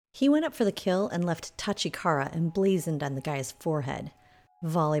He went up for the kill and left Tachikara emblazoned on the guy's forehead.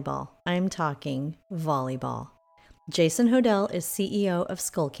 Volleyball. I'm talking volleyball. Jason Hodell is CEO of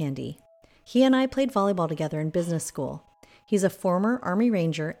Skullcandy. He and I played volleyball together in business school. He's a former Army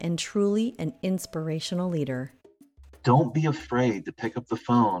Ranger and truly an inspirational leader. Don't be afraid to pick up the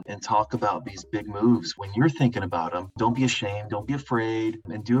phone and talk about these big moves when you're thinking about them. Don't be ashamed, don't be afraid,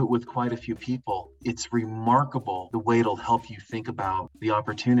 and do it with quite a few people. It's remarkable the way it'll help you think about the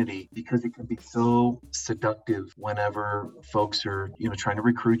opportunity, because it can be so seductive whenever folks are, trying to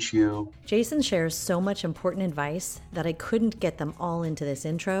recruit you. Jason shares so much important advice that I couldn't get them all into this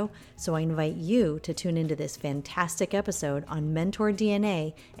intro, so I invite you to tune into this fantastic episode on Mentor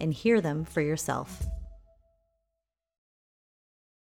DNA and hear them for yourself.